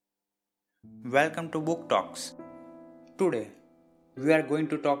Welcome to Book Talks. Today, we are going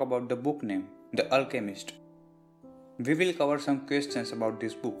to talk about the book name, The Alchemist. We will cover some questions about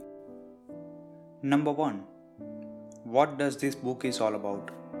this book. Number 1. What does this book is all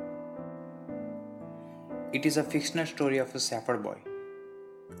about? It is a fictional story of a shepherd boy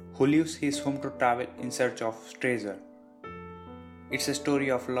who leaves his home to travel in search of treasure. It's a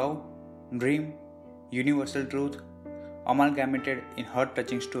story of love, dream, universal truth, amalgamated in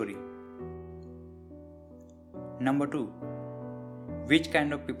heart-touching story. Number 2. Which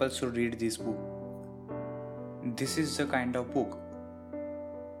kind of people should read this book? This is the kind of book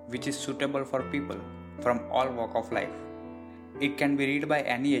which is suitable for people from all walk of life. It can be read by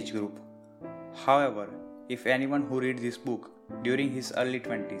any age group. However, if anyone who reads this book during his early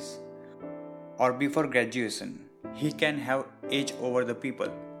 20s or before graduation, he can have edge over the people.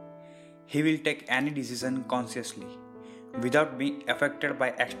 He will take any decision consciously without being affected by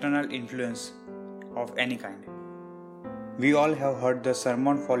external influence of any kind. We all have heard the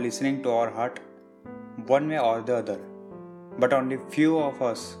sermon for listening to our heart one way or the other, but only few of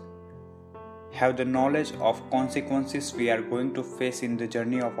us have the knowledge of consequences we are going to face in the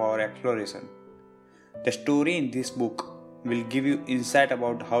journey of our exploration. The story in this book will give you insight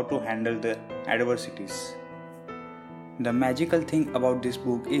about how to handle the adversities. The magical thing about this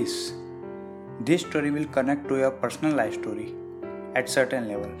book is this story will connect to your personal life story at certain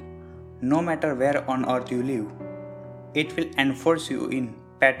level. No matter where on earth you live, it will enforce you in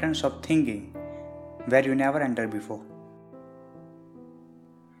patterns of thinking where you never entered before.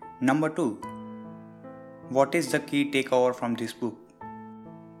 Number 2. What is the key takeover from this book?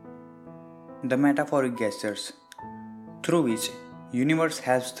 The metaphoric gestures through which universe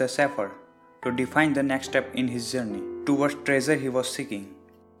helps the shepherd to define the next step in his journey towards treasure he was seeking.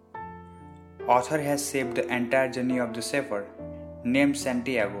 Author has shaped the entire journey of the shepherd named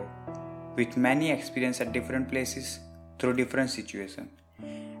Santiago with many experiences at different places through different situations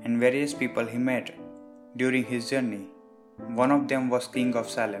and various people he met during his journey. One of them was King of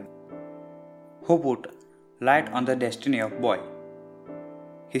Salem, who put light on the destiny of boy.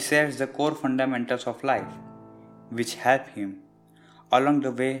 He shares the core fundamentals of life which help him along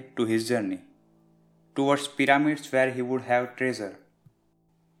the way to his journey towards pyramids where he would have treasure.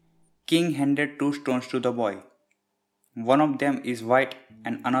 King handed 2 stones to the boy. One of them is white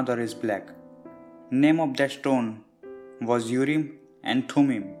and another is black. Name of that stone was Urim and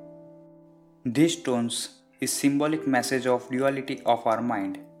Thummim. These stones is symbolic message of duality of our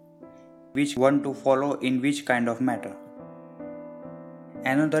mind, which one to follow in which kind of matter.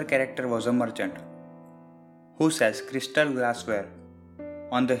 Another character was a merchant who sells crystal glassware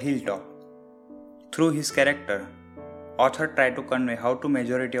on the hilltop. Through his character, author tried to convey how to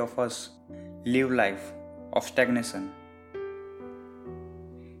majority of us live life of stagnation.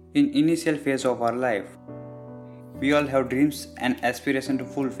 In initial phase of our life, we all have dreams and aspirations to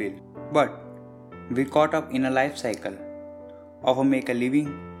fulfill, but we caught up in a life cycle of a make a living,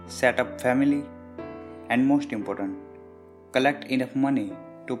 set up family, and most important, collect enough money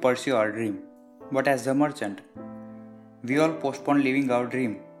to pursue our dream. But as the merchant, we all postpone living our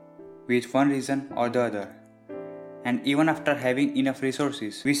dream with one reason or the other. And even after having enough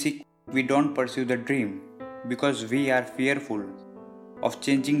resources, we don't pursue the dream because we are fearful of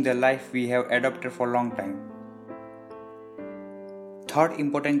changing the life we have adopted for a long time. Third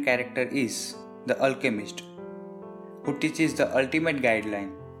important character is the alchemist, who teaches the ultimate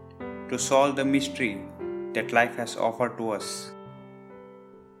guideline to solve the mystery that life has offered to us.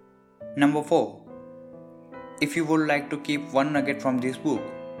 Number 4. If you would like to keep one nugget from this book,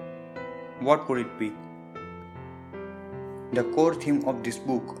 what would it be? The core theme of this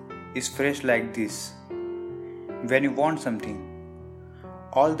book is phrased like this: when you want something,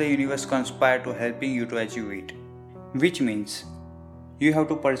 all the universe conspires to helping you to achieve it, which means you have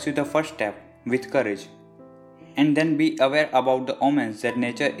to pursue the first step with courage and then be aware about the omens that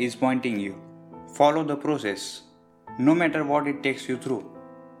nature is pointing you. Follow the process, no matter what it takes you through.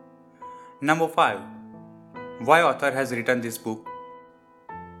 Number 5. Why author has written this book?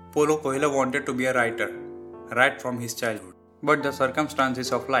 Paulo Coelho wanted to be a writer right from his childhood, but the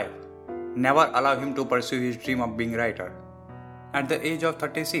circumstances of life never allow him to pursue his dream of being a writer. At the age of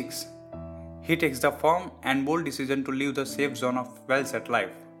 36, he takes the firm and bold decision to leave the safe zone of well-set life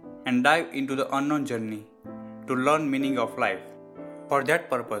and dive into the unknown journey to learn meaning of life. For that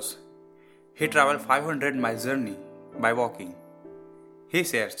purpose, he traveled 500 miles journey by walking. He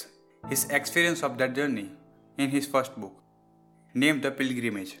shares his experience of that journey in his first book, named The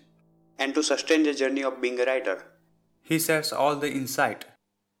Pilgrimage. And to sustain the journey of being a writer, he shares all the insight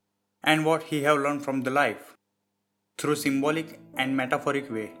and what he have learned from the life through symbolic and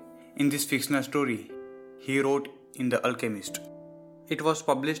metaphoric way In this fictional story, he wrote in The Alchemist. It was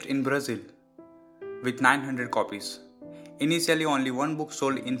published in Brazil with 900 copies. Initially, only one book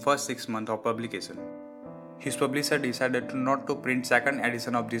sold in first 6 months of publication. His publisher decided not to print second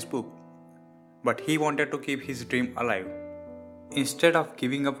edition of this book, but he wanted to keep his dream alive. Instead of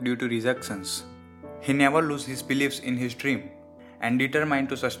giving up due to rejections, he never lost his beliefs in his dream and determined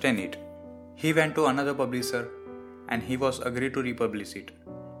to sustain it. He went to another publisher and he was agreed to republish it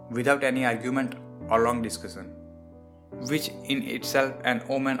without any argument or long discussion, which in itself an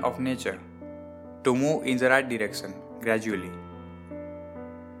omen of nature to move in the right direction gradually.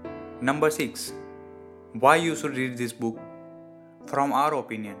 Number 6. Why you should read this book? From our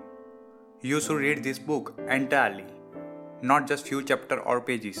opinion, you should read this book entirely, not just few chapters or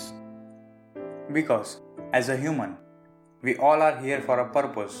pages. Because as a human, we all are here for a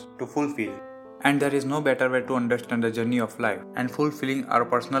purpose to fulfill. And there is no better way to understand the journey of life and fulfilling our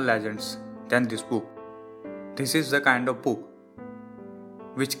personal legends than this book. This is the kind of book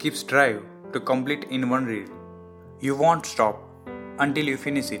which keeps drive to complete in one read. You won't stop until you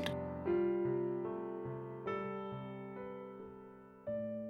finish it.